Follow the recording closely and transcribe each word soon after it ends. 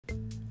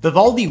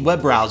Vivaldi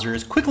web browser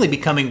is quickly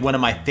becoming one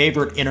of my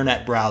favorite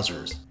internet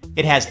browsers.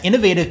 It has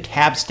innovative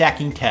tab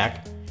stacking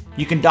tech,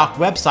 you can dock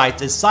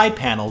websites as side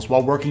panels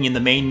while working in the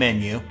main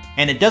menu,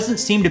 and it doesn't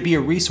seem to be a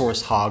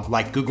resource hog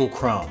like Google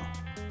Chrome.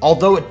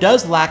 Although it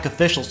does lack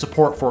official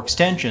support for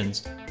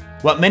extensions,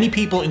 what many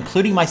people,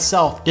 including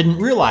myself, didn't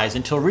realize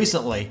until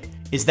recently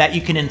is that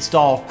you can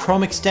install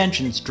Chrome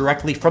extensions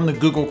directly from the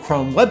Google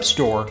Chrome Web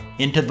Store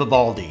into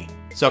Vivaldi.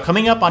 So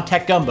coming up on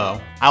Tech Gumbo,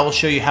 I will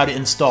show you how to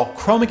install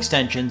Chrome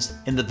extensions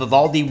in the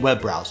Vivaldi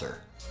web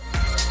browser.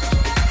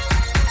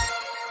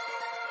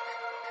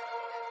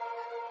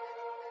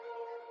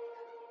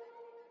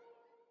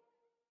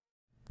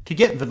 To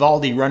get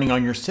Vivaldi running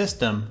on your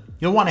system,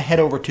 you'll want to head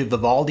over to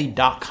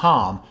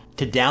vivaldi.com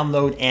to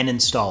download and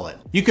install it.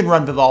 You can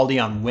run Vivaldi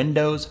on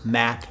Windows,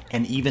 Mac,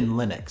 and even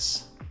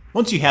Linux.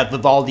 Once you have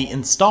Vivaldi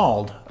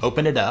installed,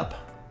 open it up,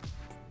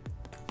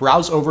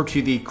 browse over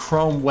to the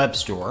Chrome Web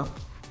Store.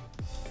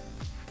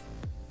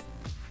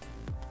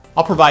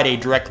 I'll provide a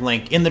direct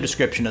link in the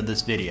description of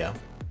this video.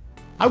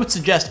 I would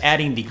suggest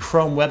adding the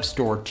Chrome Web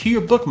Store to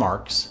your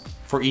bookmarks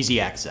for easy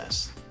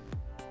access.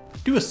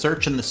 Do a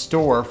search in the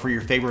store for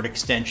your favorite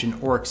extension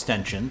or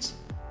extensions.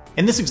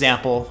 In this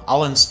example,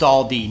 I'll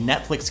install the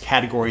Netflix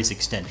categories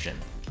extension.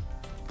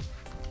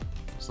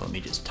 So let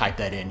me just type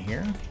that in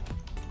here.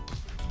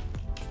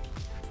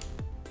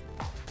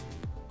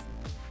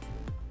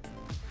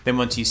 Then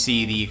once you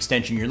see the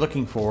extension you're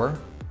looking for,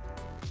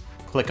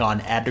 click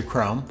on Add to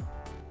Chrome.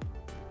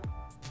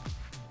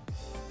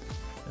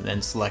 And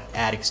then select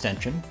Add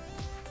Extension.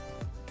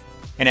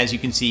 And as you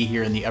can see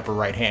here in the upper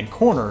right hand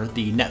corner,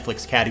 the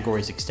Netflix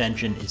categories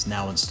extension is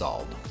now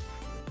installed.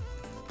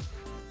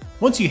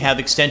 Once you have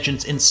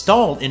extensions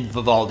installed in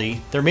Vivaldi,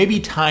 there may be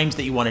times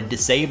that you want to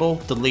disable,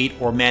 delete,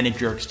 or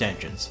manage your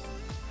extensions.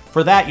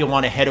 For that, you'll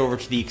want to head over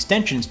to the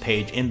extensions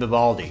page in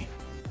Vivaldi.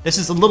 This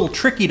is a little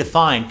tricky to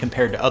find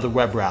compared to other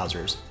web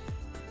browsers.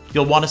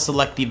 You'll want to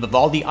select the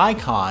Vivaldi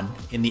icon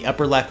in the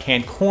upper left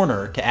hand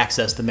corner to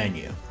access the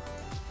menu.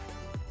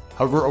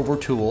 Hover over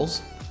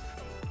Tools,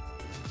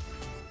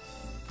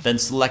 then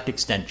select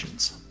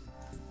Extensions.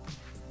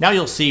 Now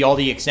you'll see all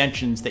the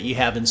extensions that you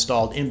have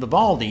installed in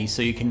Vivaldi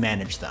so you can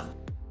manage them.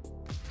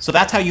 So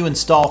that's how you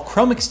install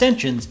Chrome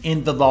extensions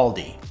in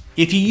Vivaldi.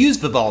 If you use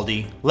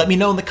Vivaldi, let me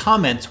know in the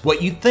comments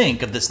what you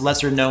think of this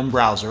lesser known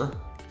browser.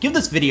 Give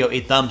this video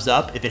a thumbs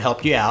up if it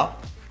helped you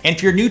out. And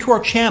if you're new to our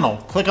channel,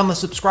 click on the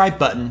subscribe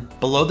button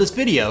below this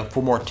video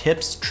for more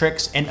tips,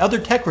 tricks, and other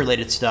tech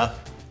related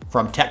stuff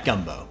from Tech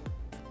Gumbo.